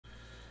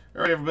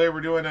All right, everybody,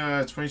 we're doing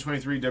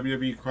 2023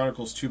 WWE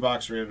Chronicles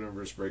 2-box random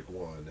numbers break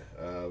 1.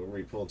 We're going to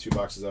be pulling 2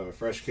 boxes out of a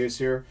fresh case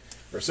here.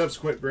 Our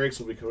subsequent breaks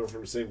will be coming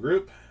from the same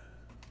group.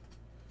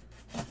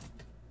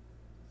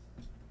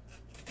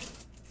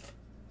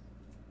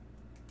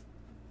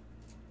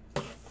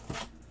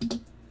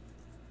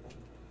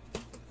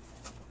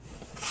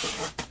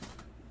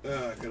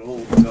 Got a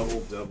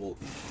whole double.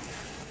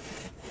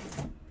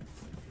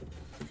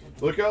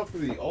 Look out for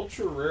the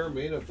ultra rare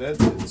main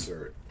event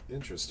insert.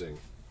 Interesting.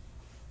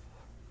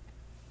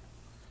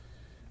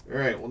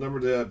 Alright, we'll number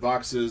the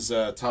boxes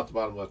top to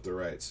bottom, left to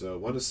right. So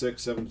 1 to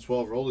 6, 7 to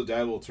 12. Roll the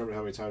die will determine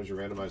how many times you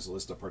randomize the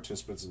list of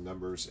participants and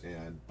numbers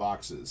and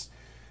boxes.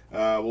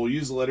 We'll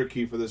use the letter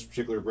key for this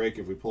particular break.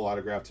 If we pull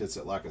autographed hits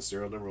that lack a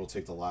serial number, we'll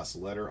take the last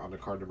letter on the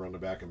card number on the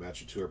back and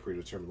match it to our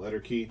predetermined letter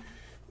key.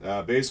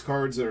 Base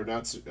cards that are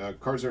not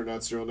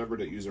serial numbered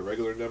that use a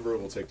regular number,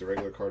 we'll take the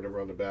regular card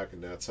number on the back,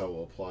 and that's how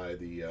we'll apply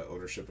the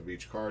ownership of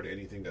each card.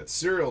 Anything that's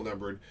serial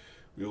numbered,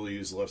 we will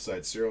use the left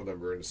side serial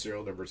number, and the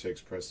serial number takes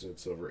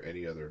precedence over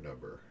any other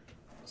number.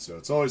 So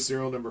it's always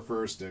serial number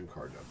first, then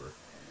card number.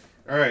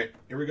 All right,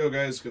 here we go,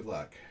 guys. Good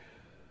luck.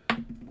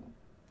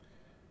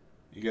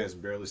 You guys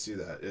can barely see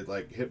that. It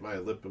like hit my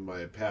lip in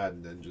my pad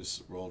and then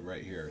just rolled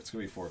right here. It's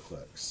gonna be 4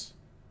 clicks.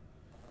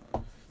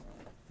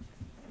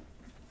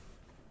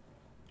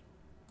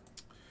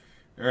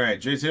 All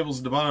right, J tables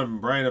at the bottom,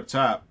 Brian up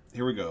top.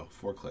 Here we go.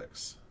 4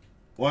 clicks.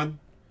 1,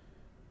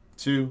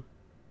 2,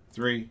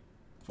 3,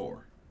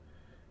 4.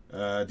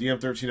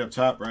 DM13 up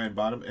top, Brian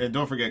bottom. And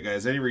don't forget,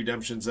 guys, any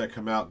redemptions that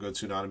come out go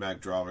to an automatic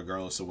draw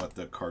regardless of what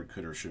the card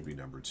could or should be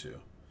numbered to.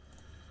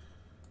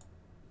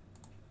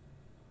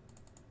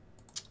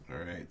 All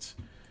right.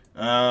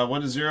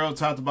 1 to 0,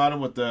 top to bottom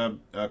with the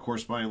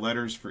corresponding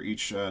letters for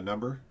each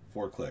number.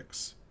 4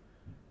 clicks.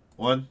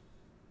 1,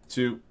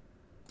 2,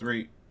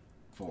 3,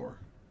 4.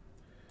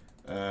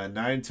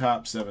 9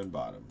 top, 7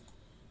 bottom.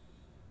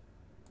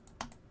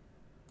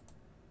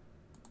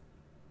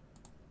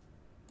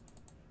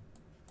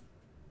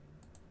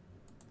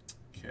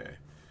 Okay.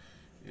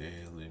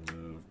 And let me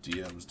move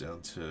DMs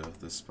down to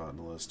this spot on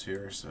the list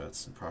here, so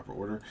that's in proper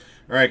order.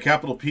 All right,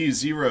 capital P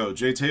 0,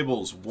 J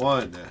Tables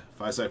 1,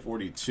 Fiside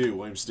 42,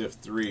 William Stiff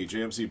 3,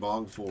 JMC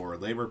Bong 4,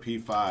 Lamer P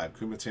 5,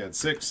 Kumatan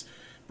 6,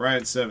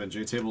 Brian 7,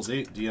 J Tables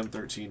 8, DM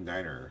 13,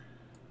 Niner.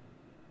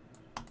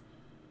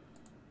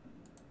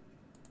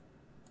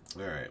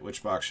 All right,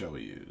 which box shall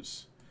we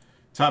use?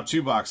 Top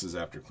 2 boxes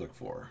after click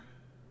 4.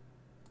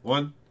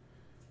 1,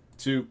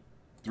 2,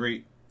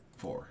 3,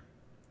 4.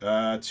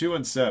 2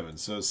 and 7.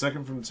 So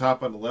second from the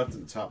top on the left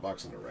and the top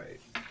box on the right.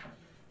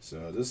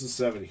 So this is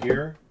 7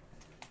 here.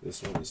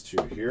 This one is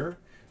 2 here.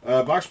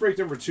 Box break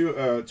number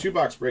 2. 2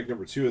 box break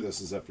number 2 of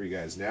this is up for you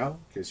guys now,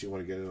 in case you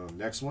want to get in on the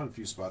next one. A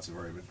few spots have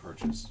already been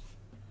purchased.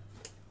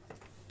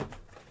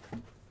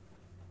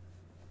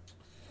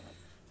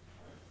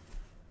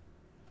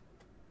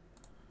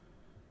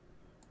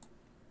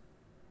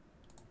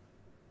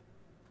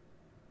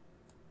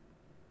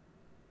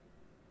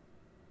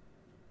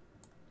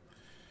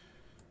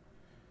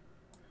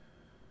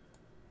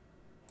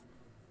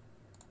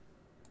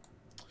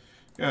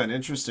 Yeah, an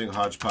interesting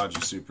hodgepodge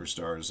of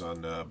superstars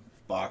on the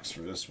box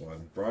for this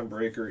one. Braun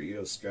Breaker,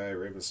 Io Sky,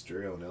 Rey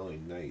Mysterio, and LA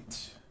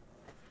Knight.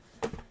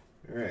 All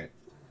right.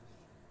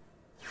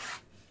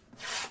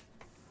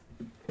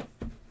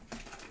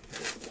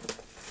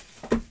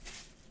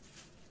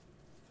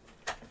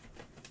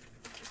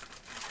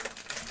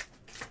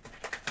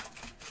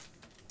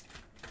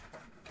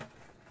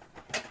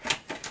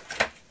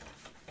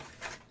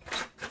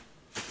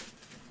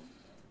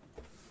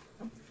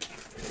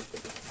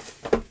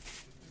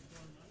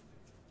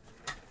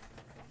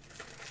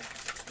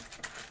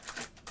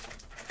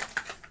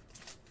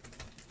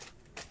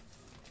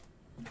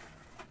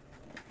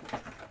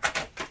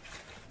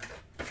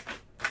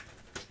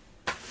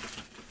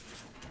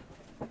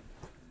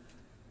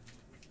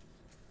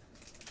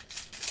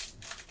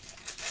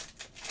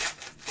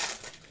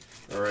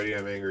 Already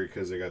I'm angry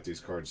because I got these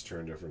cards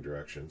turned different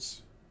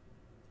directions.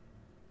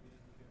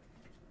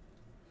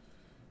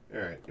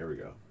 Alright, here we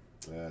go.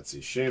 Let's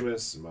see.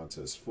 Sheamus,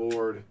 Montez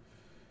Ford.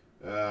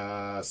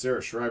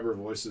 Sarah Schreiber,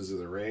 Voices of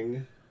the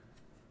Ring.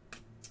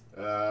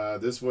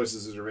 This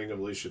Voices of the Ring of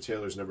Alicia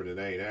Taylor's number to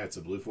 99. It's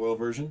a blue foil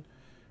version.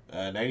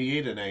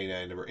 98 and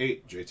 99. Number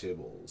 8, J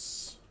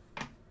Tables.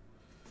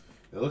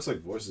 It looks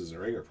like Voices of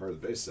the Ring are part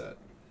of the base set.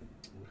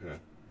 Okay.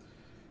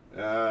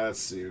 Let's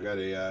see. We got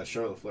a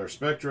Charlotte Flair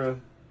Spectra.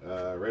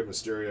 Rey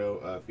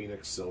Mysterio,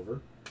 Phoenix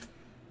Silver.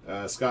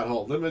 Scott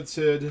Hall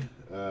Limited.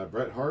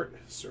 Bret Hart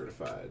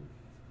Certified.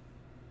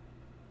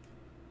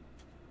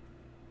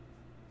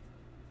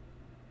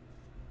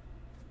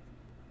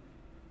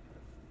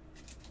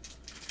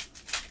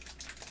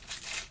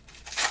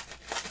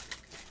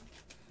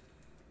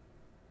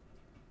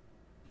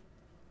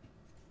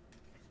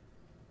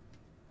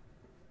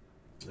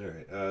 All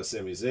right,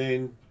 Sami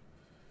Zayn.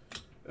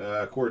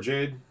 Core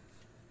Jade.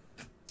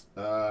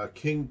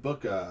 King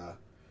Booker.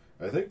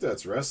 I think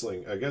that's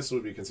wrestling. I guess it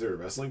would be considered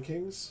Wrestling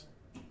Kings.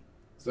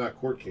 It's not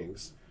Court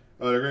Kings.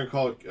 Oh, they're gonna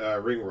call it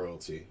ring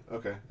royalty.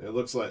 Okay, it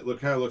looks like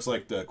kind of looks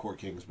like the Court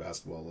Kings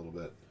basketball a little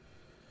bit.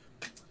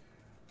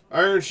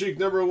 Iron Sheik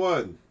number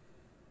 1.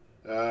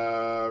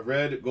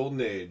 Red Golden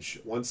Age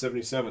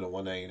 177 to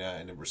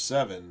 199. Number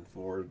 7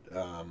 for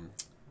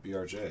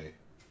BRJ.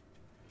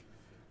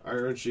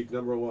 Iron Sheik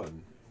number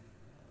 1.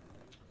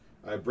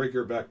 I break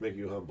your back, make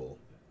you humble.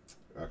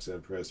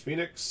 Roxanne Perez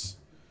Phoenix.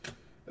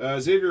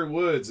 Xavier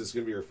Woods is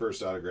going to be your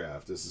first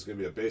autograph. This is going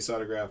to be a base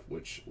autograph,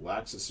 which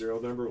lacks a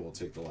serial number. We'll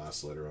take the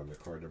last letter on the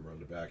card number on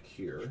the back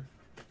here.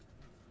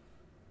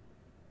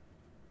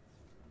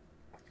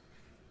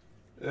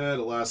 And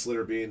the last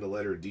letter being the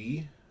letter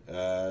D.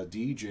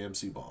 D,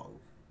 JMC Bong.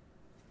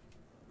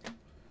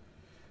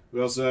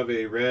 We also have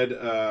a red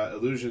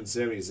Illusion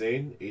Sami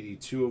Zayn,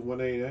 82 of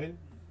 199.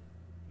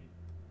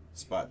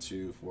 Spot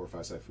 2 for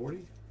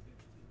 5/40.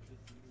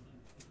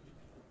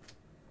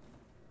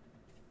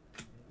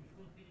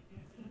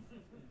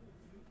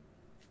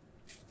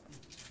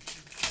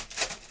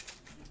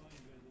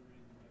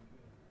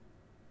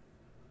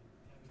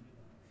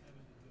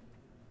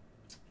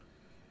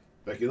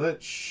 Becky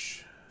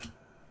Lynch,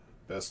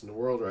 best in the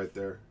world, right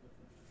there.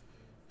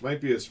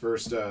 Might be his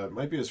first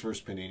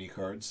Panini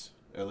cards.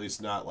 At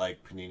least not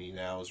like Panini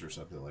Nows or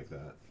something like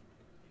that.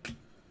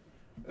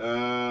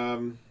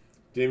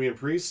 Damian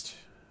Priest,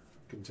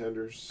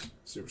 Contenders,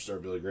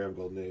 Superstar Billy Graham,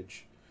 Golden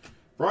Age.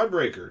 Braun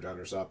Breaker,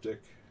 Donner's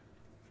Optic.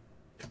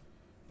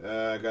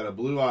 Got a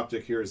blue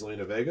optic here is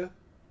Lena Vega.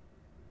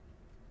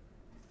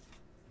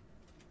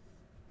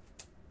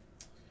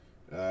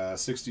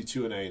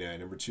 62 and 99,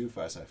 number 2,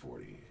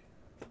 5/40.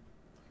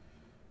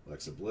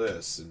 Alexa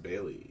Bliss and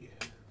Bailey.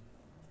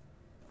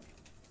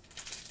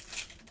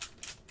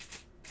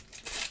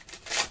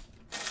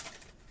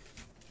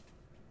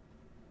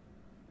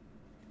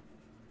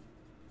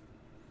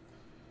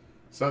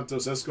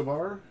 Santos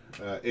Escobar,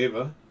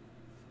 Ava.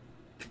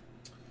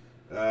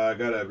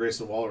 Got a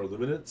Grayson Waller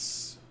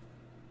Luminance.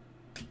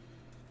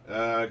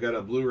 Got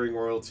a Blue Ring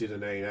Royalty to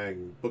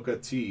 99. Booker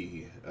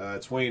T,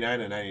 29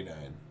 and 99.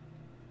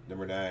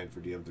 Number 9 for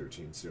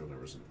DM13. Serial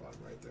numbers in the bottom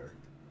right there.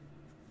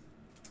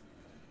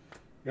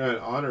 Got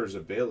an Honors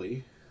of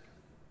Bailey.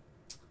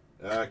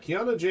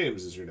 Kiana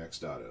James is your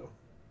next auto.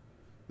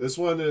 This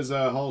one is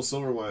Hall of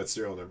Silver one. It's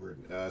serial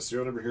numbered.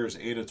 Serial number here is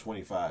 8 of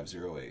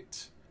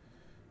 2508.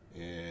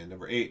 And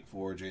number 8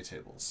 for J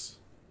Tables.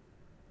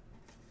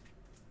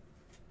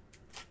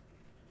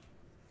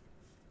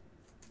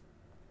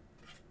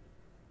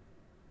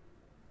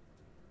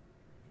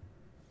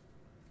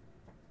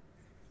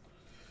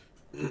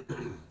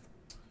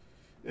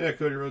 Yeah,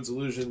 Cody Rhodes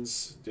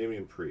Illusions,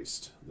 Damian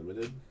Priest,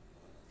 limited.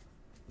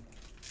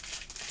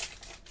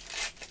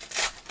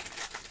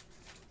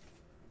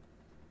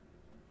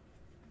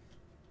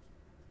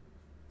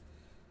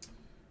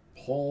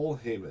 Paul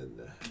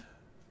Heyman.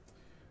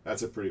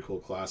 That's a pretty cool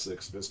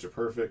classics. Mr.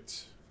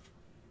 Perfect.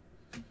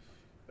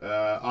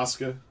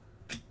 Asuka.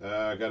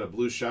 Got a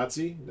blue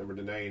Shotzi, number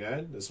to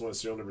 99. This one is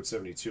serial number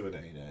 72 and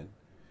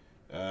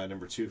 99.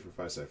 Number 2 for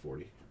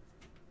 5/40.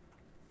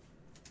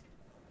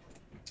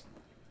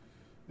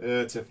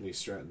 Tiffany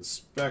Stratton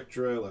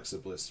Spectra, Alexa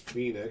Bliss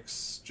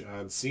Phoenix,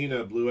 John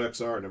Cena Blue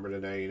XR, number to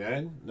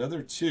 99.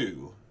 Another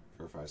 2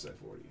 for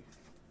 5/40.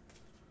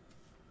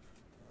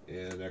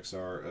 And an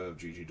XR of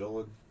Gigi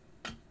Dolan.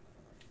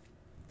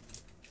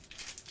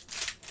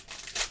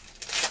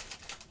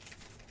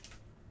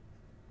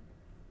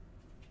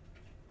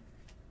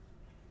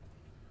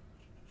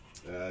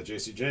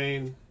 JC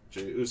Jane,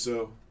 Jey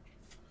Uso,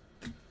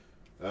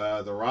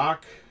 The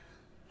Rock.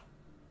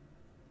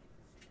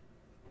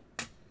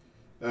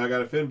 I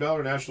got a Finn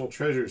Balor National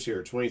Treasures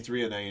here,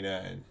 23 and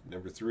 99.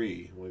 Number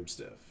 3, William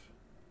Stiff.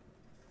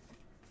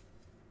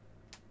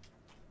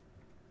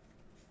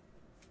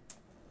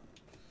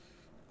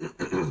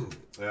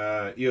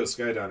 Io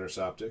Skydonner's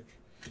Optic.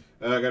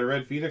 Got a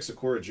Red Phoenix,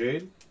 Akora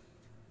Jade.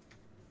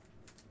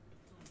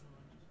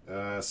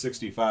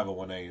 65 of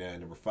 199.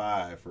 Number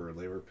 5 for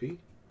Labor P.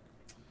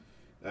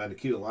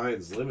 Nikita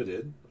Lyons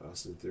Limited,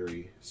 Austin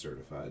Theory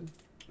Certified.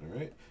 All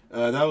right.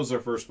 That was our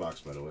first box,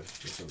 by the way.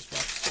 This one's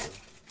box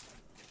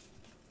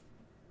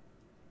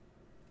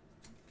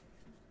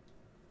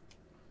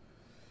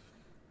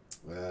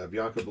 2.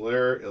 Bianca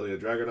Belair, Ilya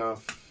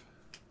Dragunov.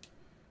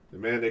 The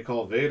Man They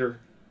Call Vader.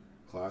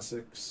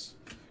 Classics.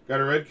 Got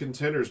a Red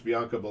Contenders,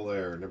 Bianca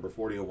Belair, number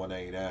 40 of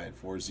 199.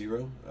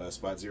 40,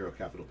 spot 0,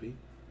 capital P.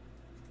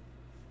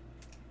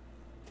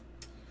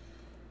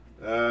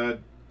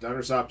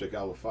 Donner's Optic,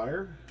 Alba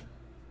Fire.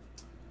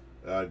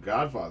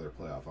 Godfather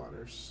Playoff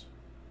Honors.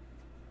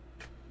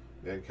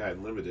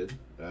 Mankind Limited.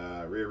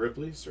 Rhea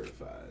Ripley,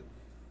 Certified.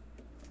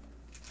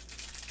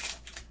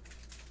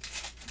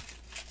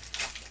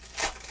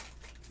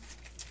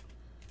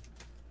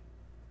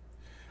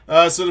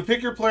 So to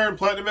pick your player in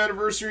Platinum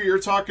Anniversary, you're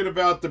talking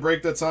about the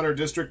break that's on our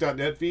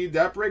District.net feed.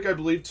 That break, I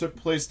believe, took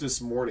place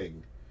this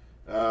morning.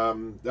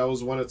 That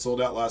was one that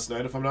sold out last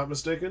night, if I'm not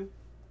mistaken.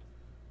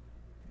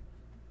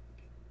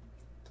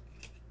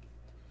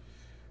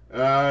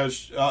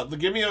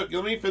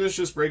 Let me finish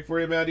this break for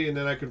you, Maddie, and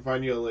then I can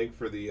find you a link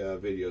for the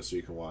video so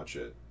you can watch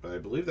it. But I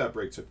believe that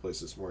break took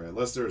place this morning,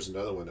 unless there was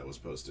another one that was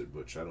posted,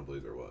 which I don't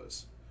believe there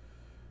was.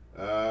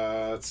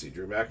 Let's see,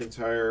 Drew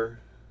McIntyre,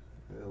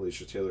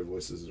 Alicia Taylor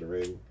voices in the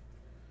ring.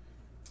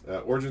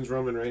 Origins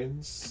Roman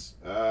Reigns.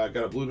 Got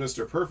a blue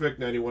Mr. Perfect,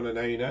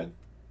 91/99.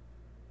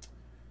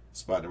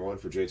 Spot number 1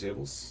 for J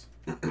Tables.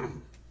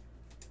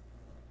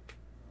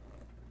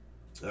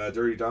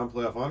 Dirty Dom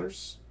Playoff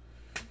Honors.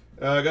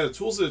 Got a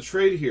Tools of the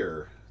Trade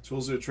here.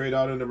 Tools of the Trade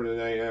auto number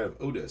 99 of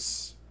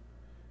Otis.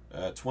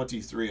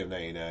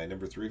 23/99.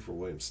 Number 3 for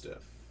William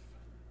Stiff.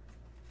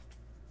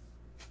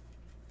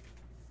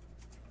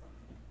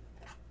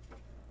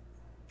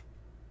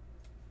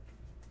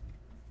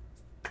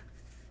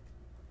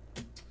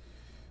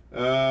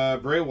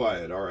 Bray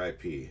Wyatt,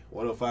 RIP.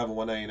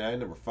 105/199.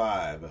 Number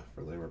 5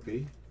 for Lamer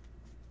P.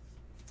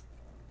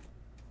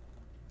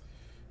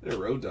 And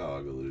Road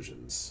Dog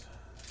Illusions.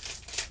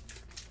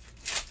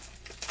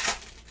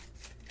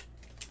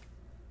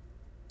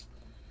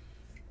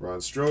 Braun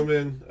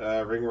Strowman,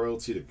 ring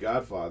royalty to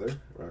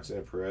Godfather.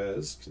 Roxanne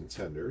Perez,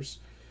 Contenders.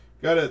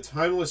 Got a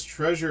Timeless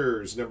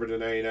Treasures, number to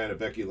 99 of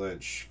Becky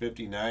Lynch.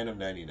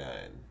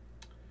 59/99.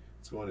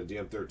 Let's go on to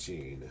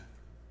DM13.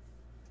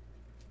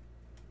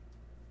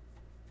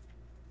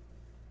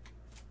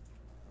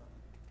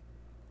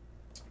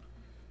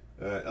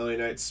 LA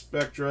Knight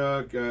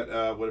Spectra.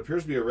 Got what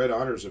appears to be a Red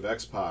Honors of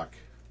X-Pac.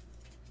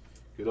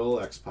 Good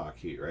old X-Pac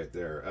heat right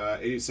there.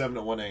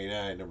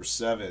 87/199. Number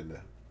 7,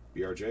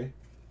 BRJ.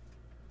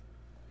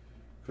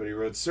 Cody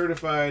Rhodes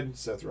Certified.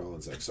 Seth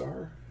Rollins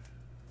XR.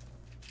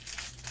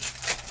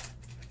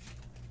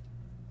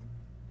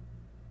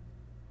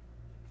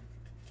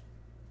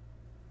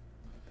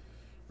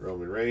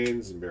 Roman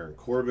Reigns and Baron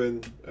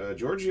Corbin.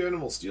 Georgie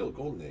Animal Steel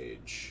Golden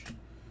Age.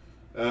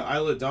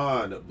 Isla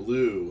Dawn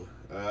Blue.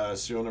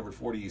 Serial number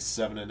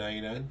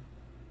 47/99.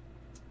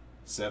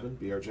 7,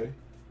 BRJ.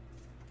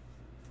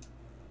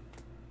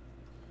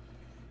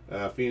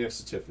 Phoenix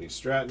to Tiffany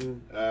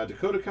Stratton.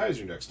 Dakota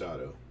Kaiser next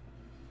auto.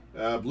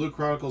 Blue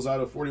Chronicles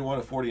auto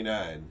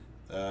 41/49.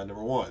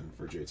 Number 1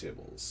 for J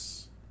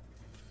Tables.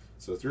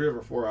 So 3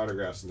 over 4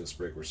 autographs in this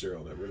break were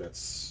serial number.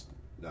 That's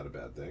not a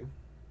bad thing.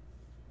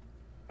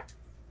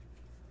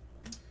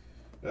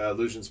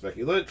 Illusions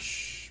Becky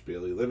Lynch.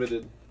 Bailey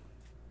Limited.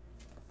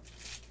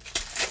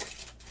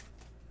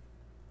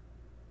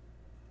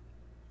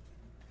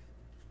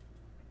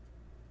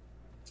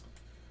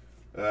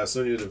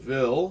 Sonya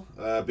Deville,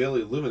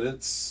 Bailey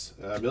Luminance,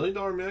 $1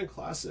 Million Man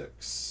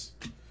Classics.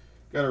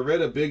 Got a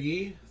red of Big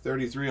E,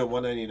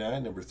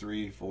 33/199, number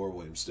 3 for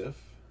William Stiff.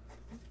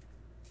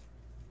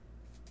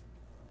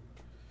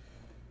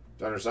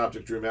 Donner's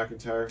Optic, Drew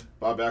McIntyre,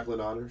 Bob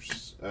Backlund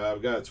Honors.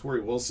 We've got a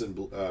Tori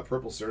Wilson,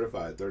 Purple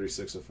Certified,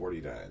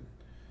 36/49.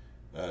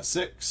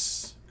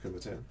 6,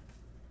 Kumatan.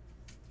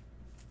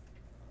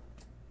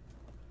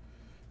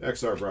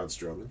 XR Braun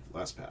Strowman,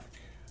 last pack.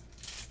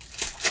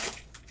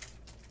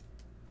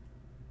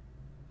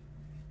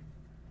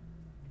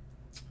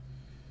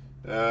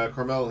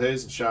 Carmelo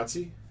Hayes and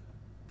Shotzi.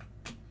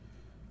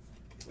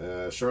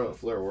 Charlotte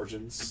Flair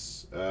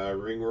Origins.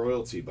 Ring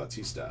Royalty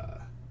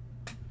Batista.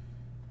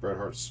 Bret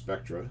Hart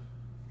Spectra.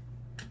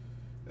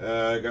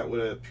 Got what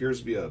appears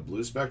to be a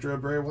blue Spectra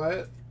of Bray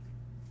Wyatt.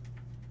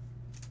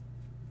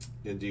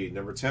 Indeed.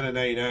 Number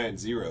 10/99,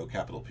 0,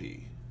 capital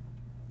P.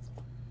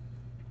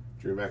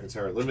 Drew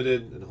McIntyre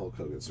Limited and Hulk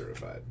Hogan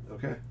Certified.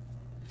 Okay.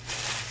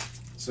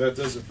 So that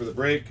does it for the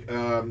break.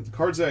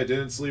 Cards that I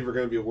didn't sleeve are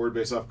going to be a word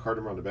based off card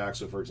number on the back.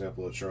 So, for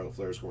example, Charlotte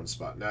Flair's going to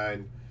spot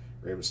 9,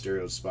 Rey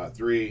Mysterio's spot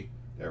 3,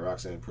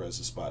 Roxanne Perez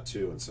is spot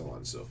 2, and so on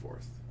and so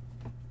forth.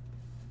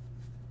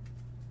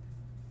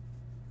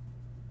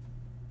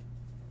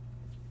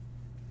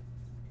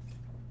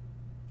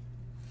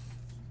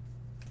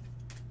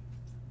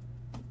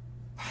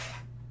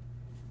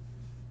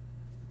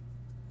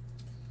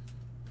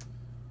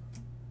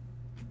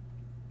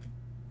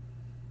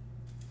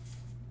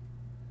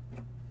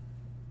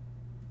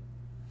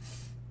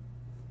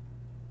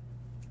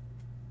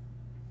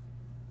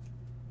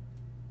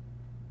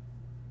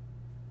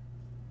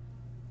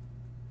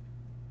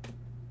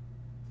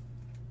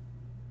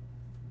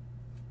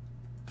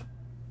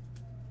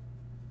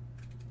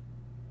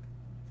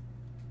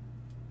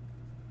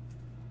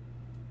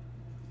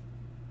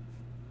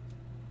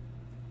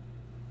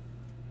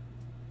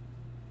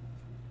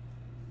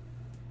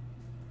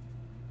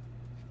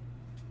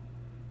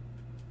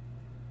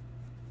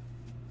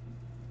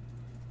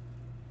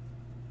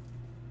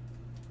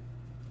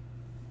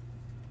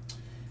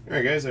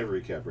 Alright guys, I have a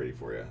recap ready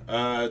for you.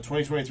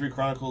 2023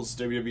 Chronicles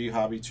WWE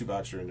Hobby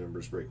 2-box random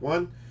numbers break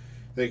 1.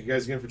 Thank you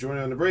guys again for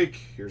joining on the break.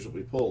 Here's what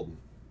we pulled.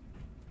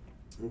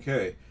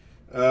 Okay.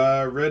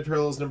 Red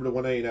Parallels number to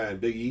 189,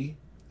 Big E,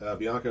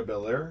 Bianca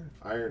Belair,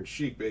 Iron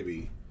Sheik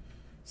baby,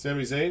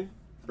 Sami Zayn,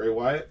 Bray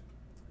Wyatt,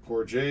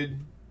 Cora Jade,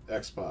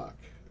 X-Pac,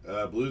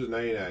 Blue to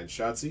 99,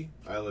 Shotzi,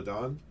 Isla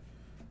Dawn,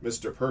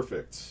 Mr.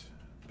 Perfect,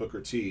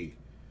 Booker T,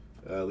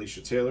 Alicia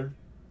Taylor,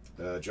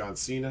 John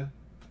Cena,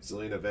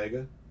 Zelina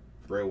Vega,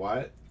 Bray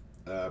Wyatt,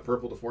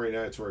 Purple to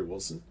 49, Torrey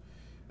Wilson.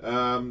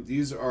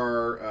 These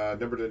are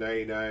number to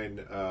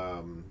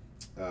 99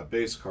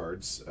 base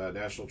cards.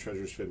 National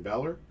Treasures Finn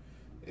Balor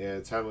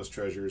and Timeless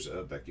Treasures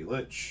of Becky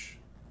Lynch.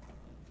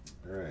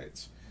 All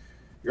right.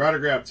 Your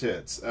autographed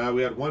hits.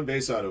 We had one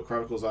base auto,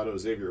 Chronicles auto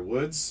Xavier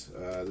Woods.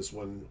 This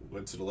one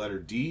went to the letter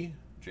D,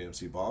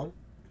 JMC Bong,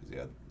 because he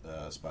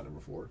had spot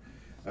number 4.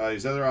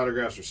 These other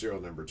autographs are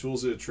serial number.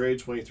 Tools of the Trade,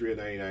 23 of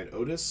 99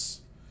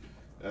 Otis.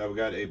 We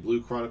got a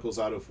blue Chronicles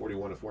auto,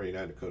 41 of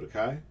 49 Dakota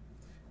Kai.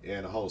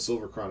 And a Hall of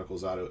Silver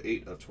Chronicles auto,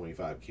 8 of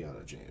 25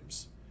 Kiana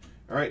James.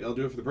 All right, that'll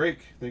do it for the break.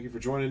 Thank you for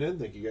joining in.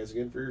 Thank you guys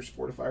again for your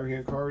support of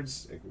Firehand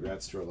Cards. And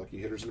congrats to our lucky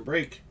hitters in the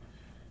break.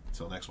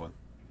 Until next one.